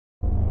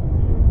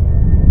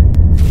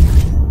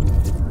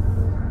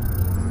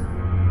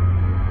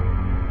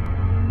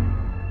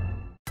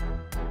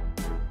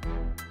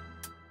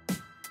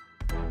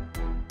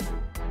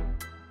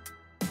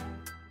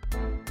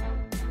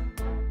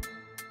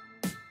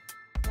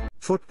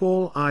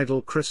Football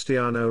idol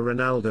Cristiano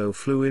Ronaldo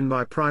flew in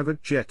by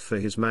private jet for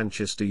his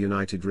Manchester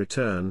United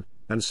return,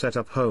 and set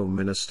up home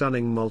in a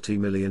stunning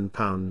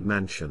multi-million-pound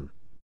mansion.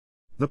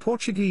 The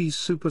Portuguese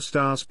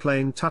superstar's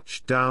plane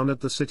touched down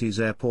at the city's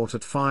airport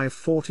at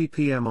 5:40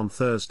 p.m. on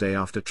Thursday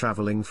after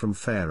travelling from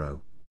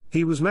Faro.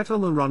 He was met on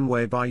the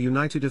runway by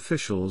United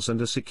officials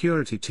and a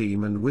security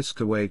team and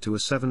whisked away to a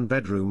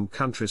 7-bedroom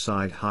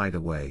countryside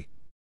hideaway.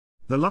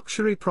 The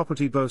luxury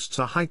property boasts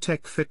a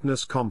high-tech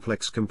fitness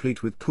complex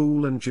complete with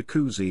pool and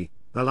jacuzzi,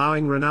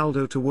 allowing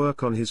Ronaldo to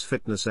work on his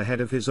fitness ahead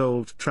of his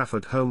Old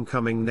Trafford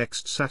homecoming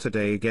next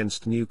Saturday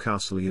against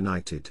Newcastle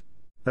United.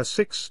 A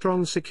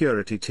 6-strong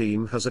security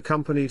team has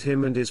accompanied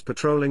him and is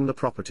patrolling the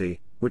property,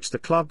 which the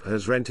club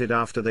has rented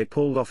after they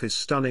pulled off his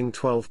stunning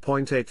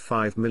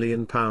 £12.85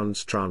 million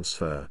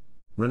transfer.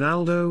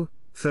 Ronaldo,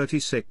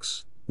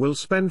 36, will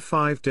spend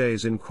 5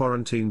 days in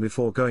quarantine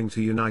before going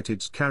to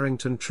United's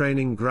Carrington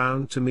training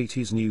ground to meet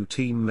his new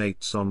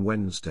teammates on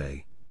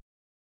Wednesday.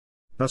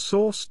 A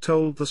source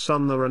told The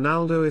Sun the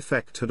Ronaldo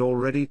effect had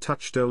already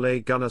touched Ole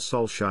Gunnar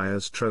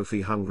Solskjaer's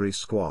trophy-hungry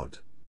squad.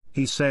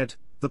 He said,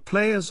 "The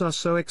players are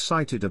so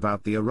excited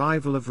about the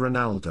arrival of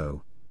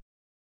Ronaldo.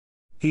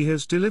 He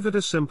has delivered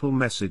a simple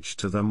message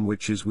to them,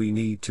 which is we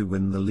need to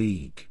win the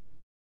league."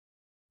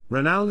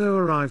 Ronaldo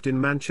arrived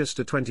in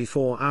Manchester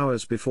 24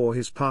 hours before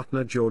his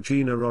partner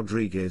Georgina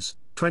Rodriguez,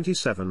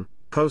 27,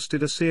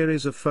 posted a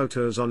series of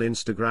photos on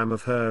Instagram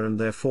of her and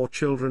their 4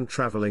 children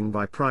travelling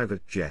by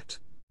private jet.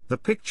 The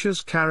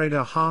pictures carried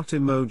a heart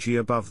emoji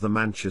above the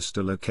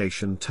Manchester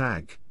location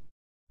tag.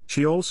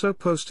 She also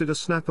posted a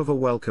snap of a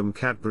welcome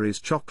Cadbury's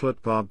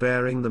chocolate bar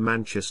bearing the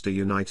Manchester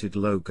United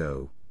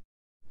logo.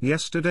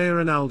 Yesterday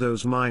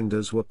Ronaldo's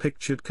minders were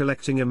pictured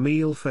collecting a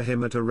meal for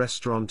him at a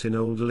restaurant in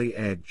Alderley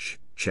Edge,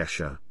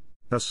 Cheshire.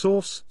 A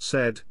source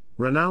said,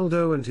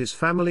 "Ronaldo and his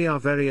family are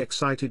very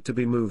excited to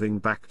be moving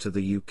back to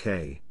the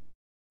UK.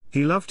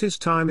 He loved his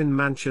time in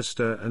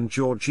Manchester, and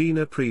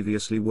Georgina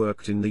previously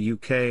worked in the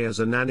UK as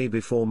a nanny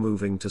before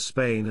moving to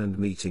Spain and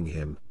meeting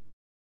him.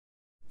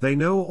 They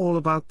know all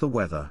about the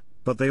weather,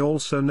 but they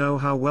also know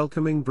how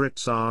welcoming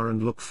Brits are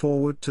and look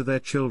forward to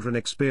their children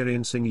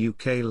experiencing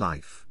UK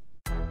life.